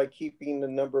down by keeping the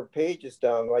number of pages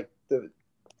down. Like the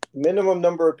minimum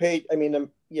number of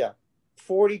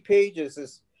 40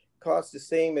 pages cost the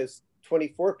same as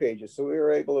 24 pages. So we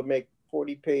were able to make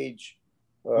 40-page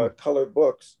color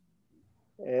books.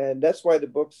 And that's why the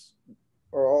books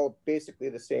are all basically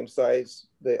the same size,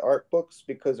 the art books,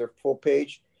 because they're full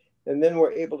page. And then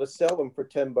we're able to sell them for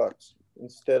 $10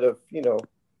 instead of, you know,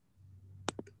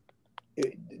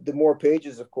 the more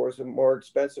pages, of course, the more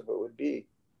expensive it would be.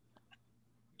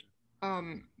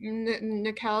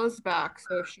 Nikel is back,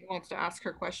 so if she wants to ask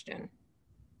her question.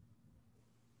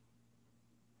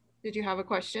 Did you have a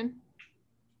question?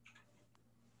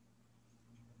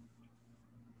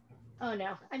 Oh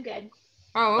no, I'm good.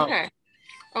 Oh, okay.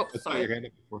 Oh, I saw sorry. your hand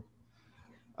up before.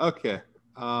 Okay.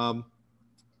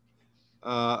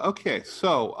 Okay,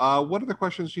 so what other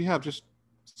questions do you have, just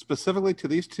specifically to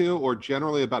these two or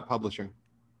generally about publishing?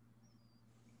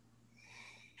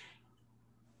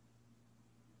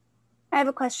 I have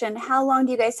a question. How long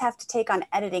do you guys have to take on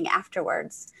editing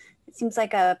afterwards? It seems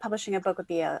like publishing a book would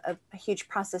be a huge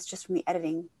process just from the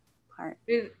editing part.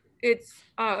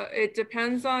 It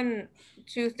depends on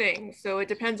two things. So it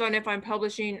depends on if I'm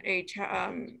publishing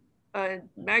my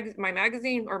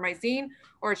magazine or my zine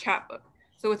or a chapbook.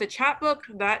 So with a chapbook,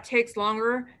 that takes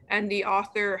longer, and the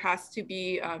author has to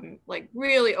be like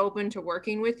really open to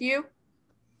working with you.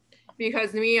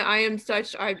 Because me, I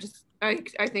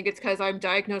think it's because I'm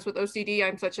diagnosed with OCD.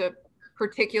 I'm such a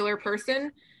particular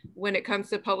person when it comes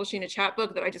to publishing a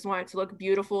chapbook that I just want it to look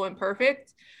beautiful and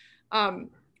perfect.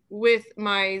 With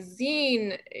my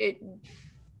zine,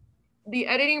 the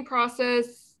editing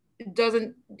process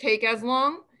doesn't take as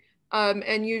long.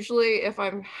 And usually if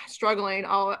I'm struggling,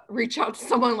 I'll reach out to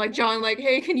someone like John, like,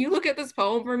 hey, can you look at this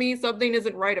poem for me? Something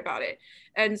isn't right about it.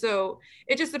 And so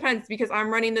it just depends, because I'm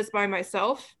running this by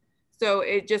myself. So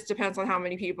it just depends on how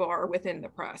many people are within the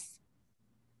press.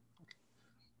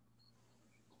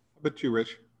 How about you,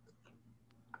 Rich?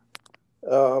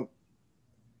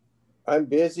 I'm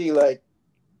busy like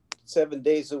 7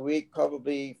 days a week,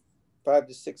 probably 5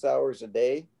 to 6 hours a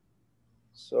day.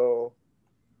 So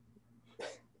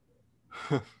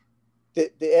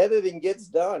the editing gets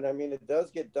done. I mean, it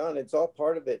does get done. It's all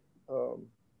part of it.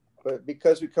 But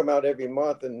because we come out every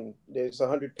month and there's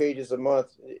 100 pages a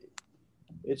month,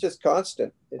 it's just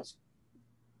constant.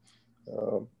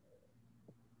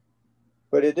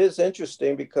 But it is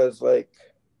interesting because, like,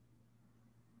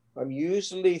 I'm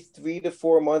usually 3 to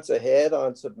 4 months ahead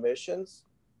on submissions.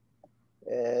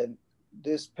 And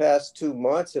this past 2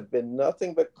 months have been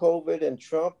nothing but COVID and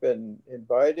Trump and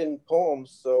Biden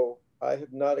poems. So I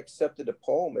have not accepted a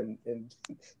poem in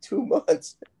 2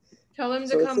 months. Tell him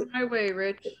to come my way,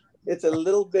 Rich. It's a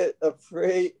little bit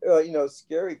afraid,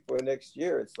 scary for next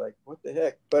year. It's like, what the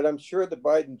heck? But I'm sure the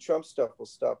Biden-Trump stuff will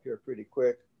stop here pretty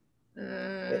quick.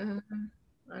 I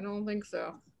don't think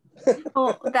so.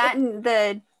 Well, that and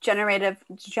the generative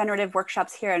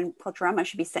workshops here in Culturama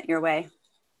should be sent your way.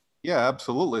 Yeah,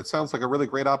 absolutely. It sounds like a really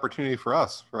great opportunity for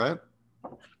us, right?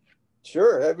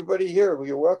 Sure. Everybody here,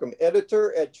 you're welcome.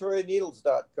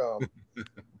 editor@troyneedles.com.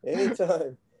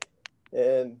 Anytime.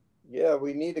 And yeah,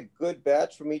 we need a good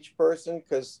batch from each person,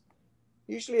 because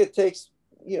usually it takes,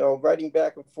 writing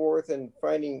back and forth and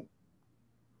finding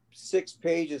 6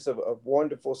 pages of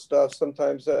wonderful stuff.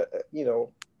 Sometimes,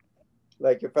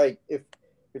 like if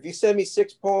you send me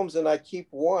 6 poems and I keep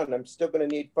 1, I'm still going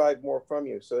to need 5 more from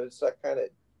you. So it's that kind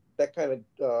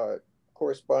of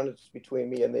correspondence between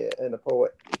me and the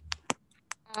poet.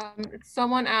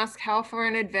 Someone asked, how far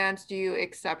in advance do you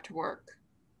accept work?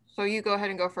 So you go ahead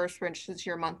and go first, Rich, since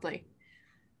you're monthly.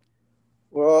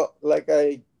 Well, like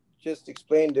I just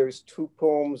explained, there's 2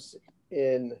 poems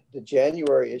in the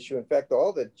January issue. In fact,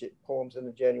 all the poems in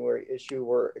the January issue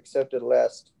were accepted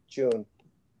last June.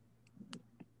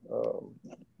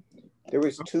 There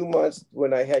was 2 months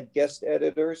when I had guest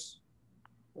editors.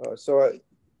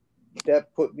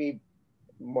 That put me,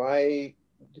 the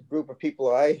group of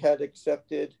people I had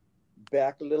accepted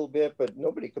back a little bit, but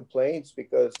nobody complains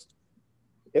because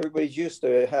everybody's used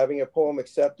to having a poem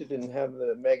accepted and having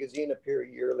the magazine appear a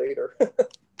year later.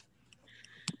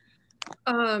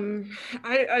 Mine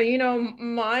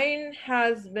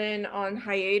has been on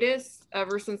hiatus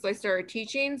ever since I started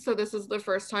teaching. So this is the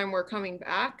first time we're coming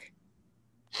back.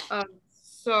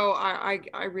 So I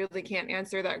really can't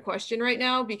answer that question right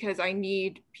now because I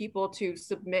need people to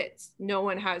submit. No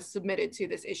one has submitted to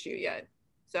this issue yet.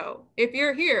 So if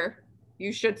you're here,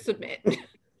 you should submit. There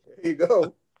you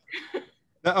go.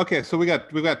 Okay, so we've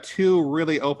got 2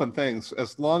 really open things.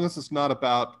 As long as it's not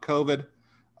about COVID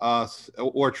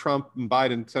or Trump and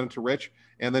Biden, send it to Rich,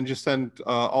 and then just send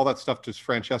all that stuff to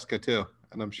Francesca too.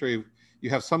 And I'm sure you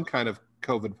have some kind of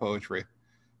COVID poetry,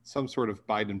 some sort of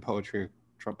Biden poetry,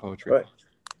 Trump poetry. Right.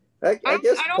 I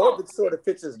guess I don't. COVID sort of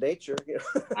fits his nature. You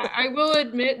know? I will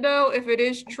admit though, if it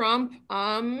is Trump,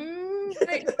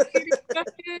 might not get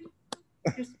accepted.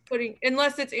 Just putting,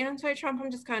 unless it's anti-Trump,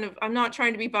 I'm not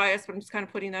trying to be biased, but I'm just kind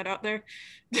of putting that out there.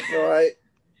 No,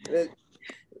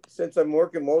 since I'm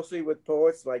working mostly with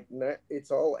poets, like it's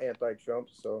all anti-Trump,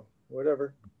 so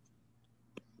whatever.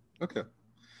 Okay.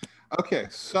 Okay.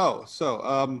 So let's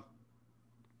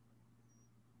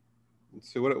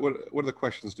see. What are the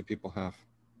questions do people have?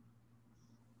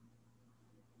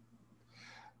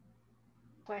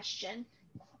 Question.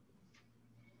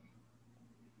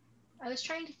 I was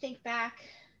trying to think back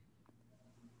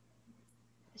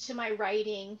to my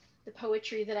writing, the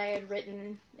poetry that I had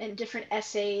written, and different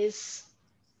essays.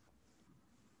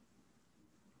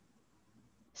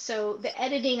 So the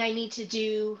editing I need to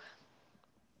do,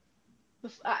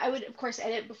 I would of course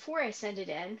edit before I send it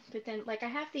in, but then like I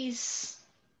have these,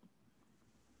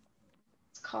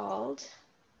 it's called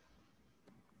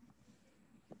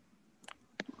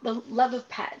The Love of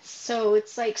Pets. So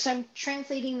it's like, so I'm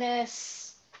translating this.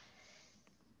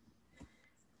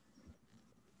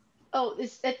 Oh,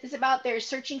 it's about they're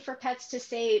searching for pets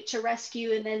to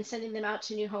rescue and then sending them out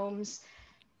to new homes.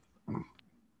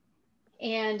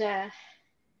 And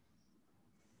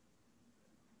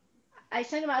I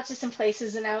sent them out to some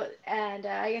places, and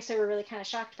I guess they were really kind of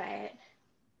shocked by it.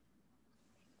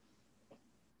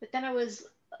 But then I was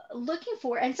looking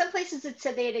for, and some places it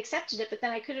said they had accepted it, but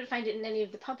then I couldn't find it in any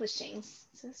of the publishings.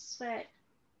 So this is what.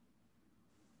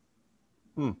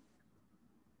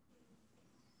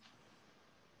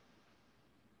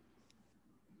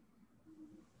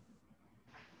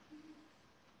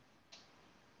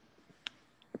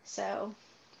 So,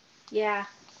 yeah,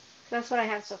 that's what I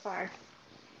have so far.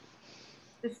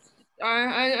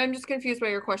 I'm just confused by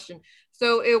your question.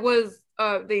 So it was,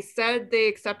 they said they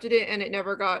accepted it and it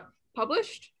never got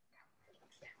published?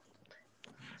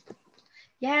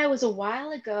 Yeah, it was a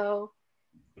while ago.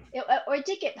 It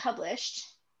did get published.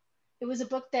 It was a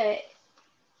book that,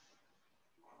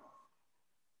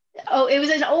 it was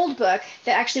an old book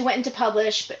that actually went into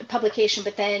publication,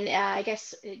 but then I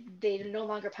guess they no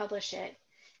longer publish it.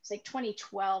 It's like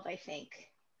 2012, I think.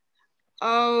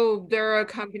 Oh, they're a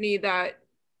company that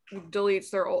deletes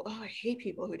their old, I hate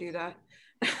people who do that.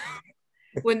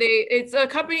 It's a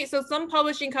company, so some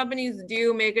publishing companies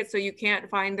do make it so you can't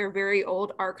find their very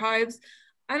old archives.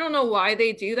 I don't know why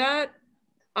they do that.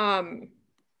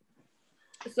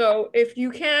 So if you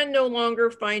can no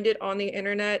longer find it on the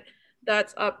internet,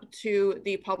 that's up to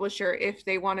the publisher if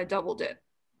they want to double dip.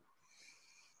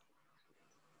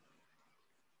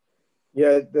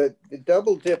 Yeah, the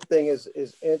double dip thing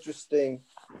is interesting.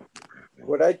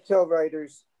 What I tell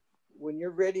writers, when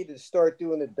you're ready to start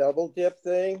doing the double dip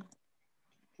thing,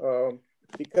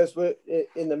 because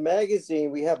in the magazine,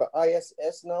 we have an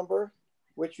ISS number,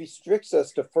 which restricts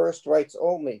us to first rights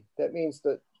only. That means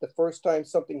that the first time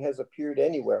something has appeared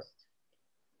anywhere.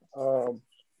 And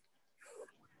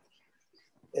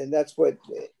that's what,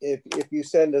 if you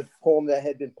send a poem that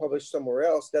had been published somewhere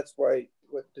else, that's why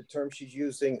what the term she's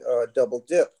using, double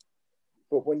dip.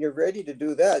 But when you're ready to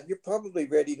do that, you're probably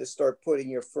ready to start putting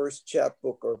your first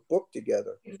chapbook or book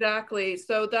together. Exactly.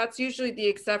 So that's usually the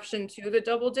exception to the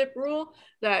double dip rule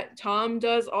that Tom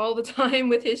does all the time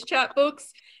with his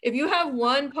chapbooks. If you have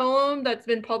one poem that's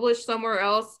been published somewhere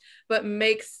else, but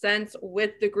makes sense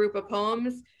with the group of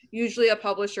poems, usually a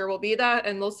publisher will be that,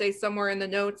 and they'll say somewhere in the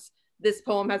notes, this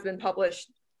poem has been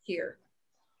published here.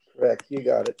 Correct, you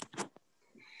got it.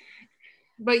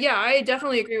 But yeah, I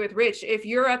definitely agree with Rich. If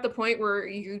you're at the point where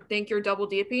you think you're double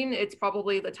dipping, it's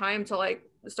probably the time to like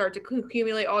start to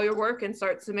accumulate all your work and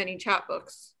start submitting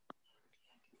chapbooks.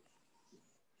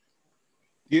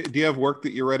 Do you have work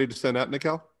that you're ready to send out,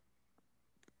 Nicole?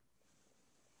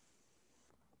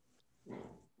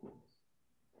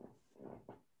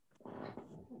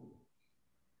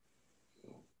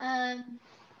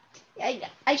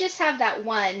 I just have that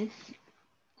one.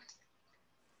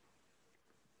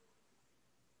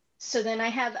 So then I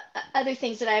have other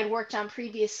things that I had worked on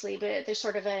previously, but they're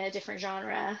sort of in a different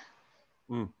genre.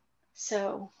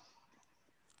 So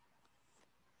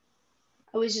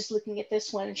I was just looking at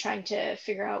this one and trying to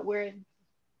figure out where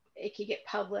it could get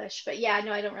published. But yeah,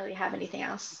 no, I don't really have anything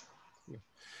else. Yeah.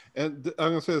 And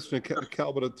I'm going to say this to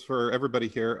Cal, but it's for everybody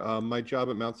here. My job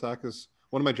at Mount SAC is,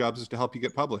 one of my jobs is to help you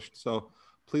get published. So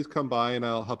please come by and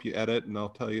I'll help you edit and I'll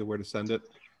tell you where to send it.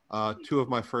 Two of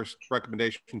my first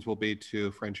recommendations will be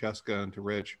to Francesca and to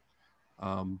Rich.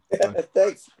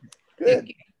 Thanks. Good.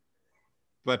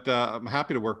 But I'm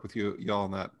happy to work with y'all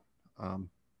on that.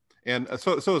 And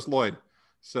so is Lloyd.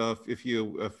 So if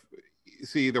you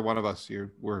see either one of us,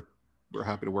 we're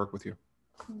happy to work with you.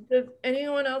 Does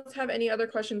anyone else have any other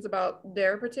questions about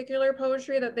their particular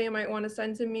poetry that they might want to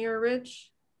send to me or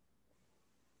Rich?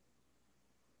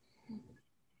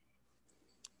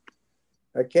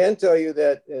 I can tell you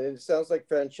that, and it sounds like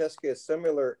Francesca is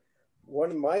similar.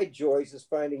 One of my joys is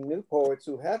finding new poets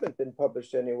who haven't been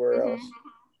published anywhere else.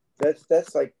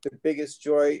 That's like the biggest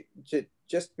joy, to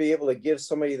just be able to give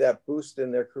somebody that boost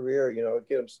in their career, you know,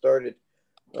 get them started.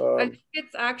 I think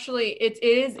it's actually, it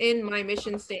is in my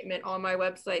mission statement on my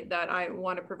website that I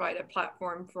want to provide a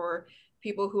platform for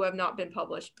people who have not been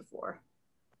published before.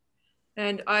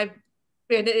 And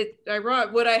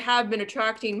what I have been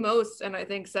attracting most, and I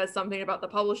think says something about the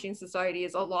publishing society,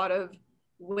 is a lot of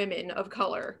women of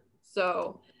color.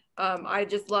 So I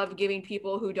just love giving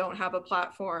people who don't have a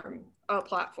platform a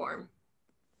platform.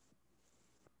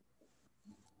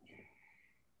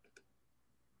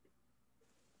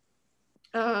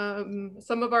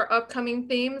 Some of our upcoming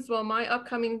themes. Well, my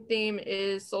upcoming theme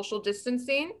is social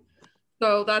distancing.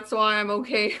 So that's why I'm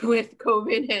okay with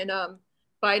COVID and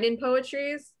Biden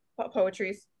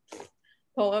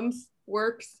poems,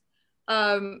 works.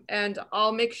 And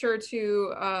I'll make sure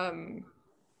to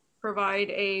provide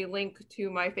a link to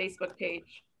my Facebook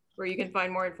page where you can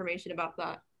find more information about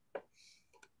that.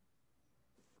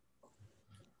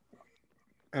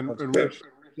 And Rich,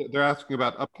 they're asking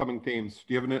about upcoming themes.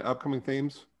 Do you have any upcoming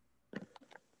themes?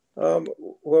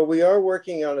 Well, we are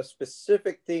working on a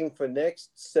specific theme for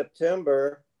next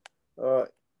September.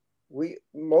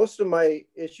 Most of my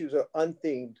issues are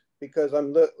unthemed because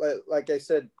like I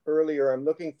said earlier, I'm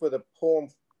looking for the poem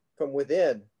from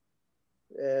within,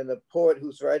 and the poet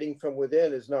who's writing from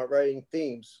within is not writing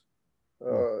themes.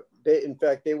 In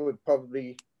fact, they would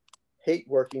probably hate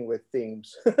working with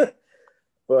themes.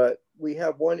 But we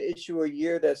have one issue a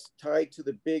year that's tied to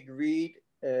the big read,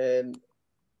 and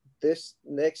this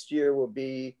next year will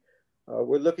be,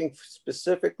 we're looking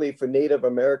specifically for Native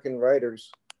American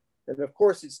writers. And of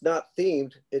course, it's not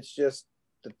themed, it's just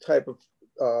the type of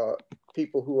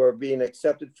people who are being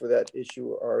accepted for that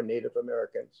issue are Native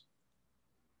Americans.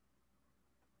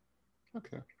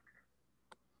 Okay.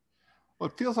 Well,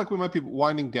 it feels like we might be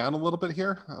winding down a little bit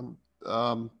here.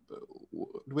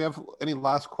 Do we have any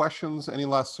last questions, any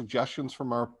last suggestions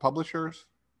from our publishers?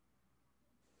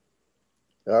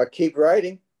 Keep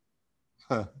writing.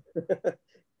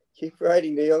 Keep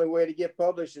writing. The only way to get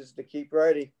published is to keep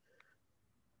writing.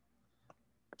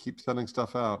 Keep sending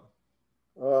stuff out.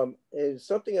 And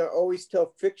something I always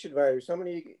tell fiction writers, how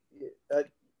many, I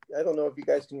don't know if you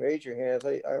guys can raise your hands.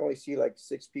 I only see like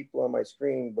 6 people on my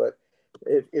screen, but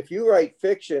if you write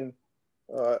fiction,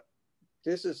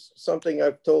 this is something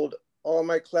I've told all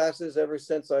my classes ever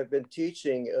since I've been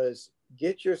teaching, is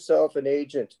get yourself an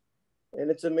agent. And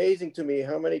it's amazing to me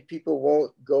how many people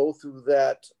won't go through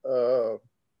that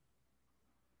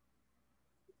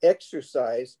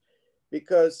exercise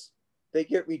because they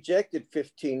get rejected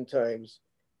 15 times.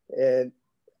 And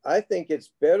I think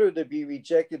it's better to be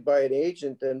rejected by an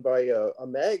agent than by a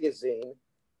magazine,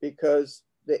 because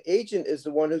the agent is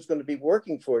the one who's going to be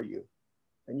working for you.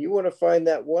 And you want to find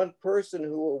that one person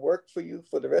who will work for you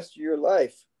for the rest of your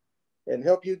life and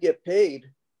help you get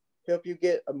paid, help you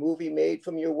get a movie made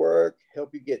from your work,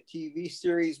 help you get TV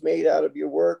series made out of your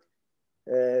work.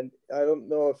 And I don't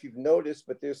know if you've noticed,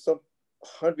 but there's some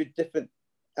 100 different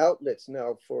outlets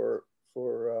now for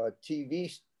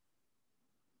TV,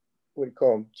 what do you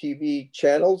call them? TV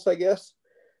channels, I guess.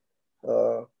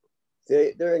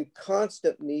 They're in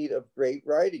constant need of great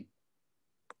writing.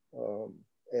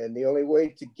 And the only way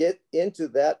to get into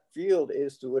that field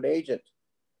is through an agent.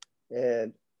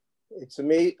 And it's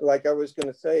amazing, like I was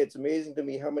going to say, it's amazing to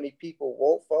me how many people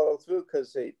won't follow through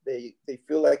because they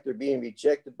feel like they're being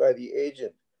rejected by the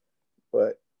agent.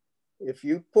 But if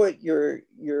you put your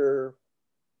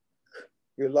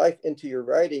life into your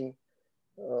writing,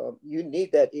 you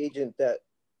need that agent that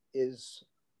is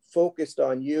focused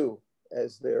on you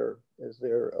as their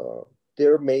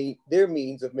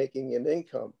means of making an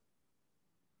income.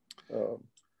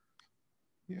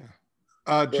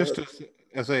 Just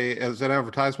as an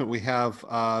advertisement, we have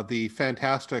the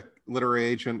fantastic literary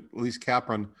agent Lise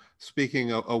Capron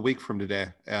speaking a week from today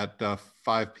at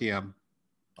 5 p.m.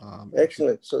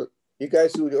 Excellent. So you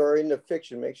guys who are into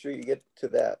fiction, make sure you get to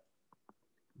that.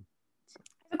 I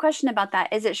have a question about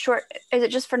that. Is it short? Is it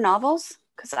just for novels?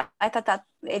 Because I thought that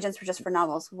agents were just for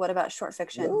novels. What about short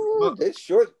fiction? No,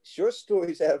 short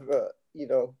stories have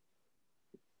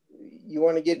you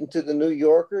want to get into the New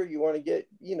Yorker, you want to get,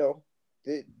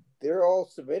 they're all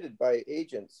submitted by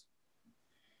agents.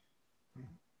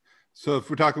 So if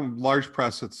we're talking large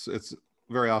press, it's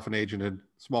very often agented.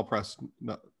 Small press,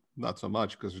 not so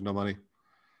much because there's no money.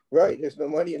 Right. There's no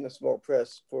money in the small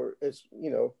press for, it's, you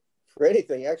know, for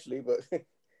anything actually, but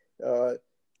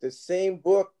the same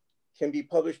book can be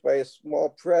published by a small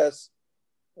press.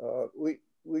 We've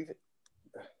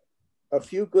A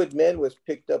Few Good Men was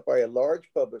picked up by a large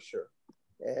publisher,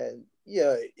 and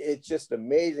yeah, it's just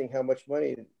amazing how much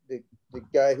money the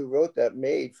guy who wrote that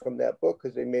made from that book,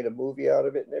 because they made a movie out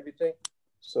of it and everything.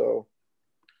 So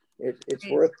it's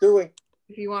worth doing.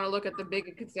 If you want to look at the big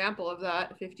example of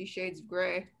that, 50 Shades of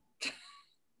Grey.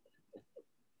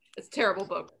 It's a terrible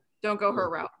book. Don't go her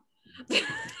route.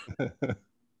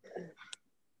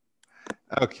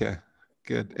 Okay,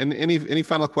 good. And any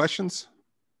final questions?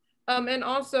 And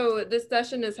also, this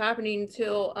session is happening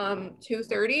till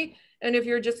 2:30. And if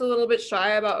you're just a little bit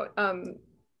shy about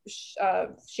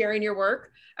sharing your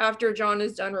work, after John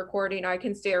is done recording, I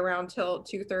can stay around till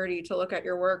 2:30 to look at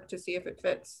your work to see if it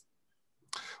fits.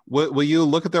 Will you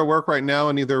look at their work right now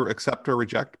and either accept or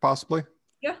reject, possibly?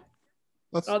 Yeah.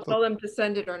 I'll tell them to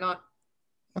send it or not.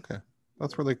 Okay,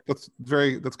 that's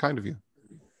kind of you.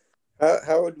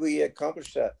 How would we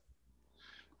accomplish that?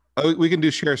 We can do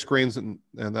share screens and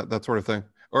that sort of thing.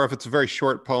 Or if it's a very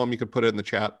short poem, you could put it in the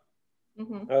chat.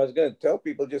 Mm-hmm. I was going to tell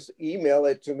people, just email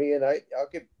it to me, and I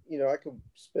could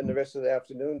spend the rest of the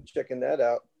afternoon checking that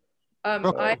out.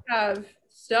 I have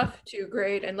stuff to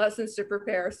grade and lessons to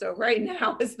prepare, so right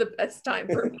now is the best time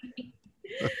for me.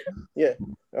 Yeah,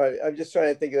 I'm just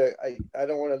trying to think of, I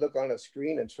don't want to look on a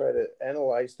screen and try to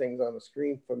analyze things on a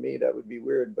screen. For me, that would be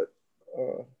weird, but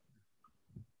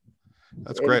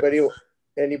that's great.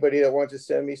 Anybody that wants to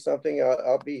send me something,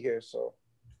 I'll be here. So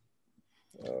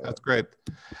that's great.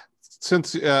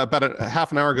 Since about a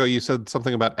half an hour ago, you said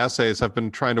something about essays. I've been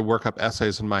trying to work up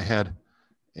essays in my head,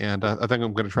 and I think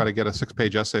I'm going to try to get a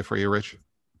 6-page essay for you, Rich.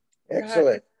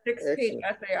 Excellent. 6-page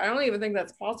essay. I don't even think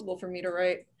that's possible for me to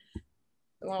write.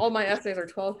 All my essays are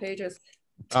 12 pages.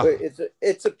 Oh.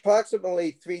 It's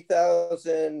approximately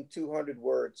 3,200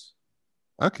 words.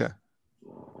 Okay.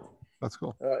 That's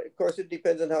cool. Of course, it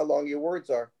depends on how long your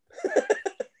words are.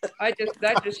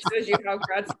 That just shows you how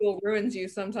grad school ruins you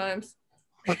sometimes.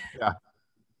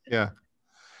 Yeah.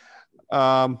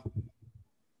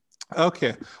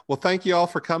 Okay. Well, thank you all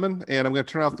for coming, and I'm going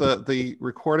to turn off the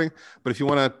recording. But if you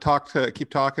want to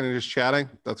keep talking and just chatting,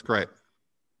 that's great.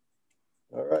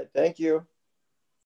 All right. Thank you.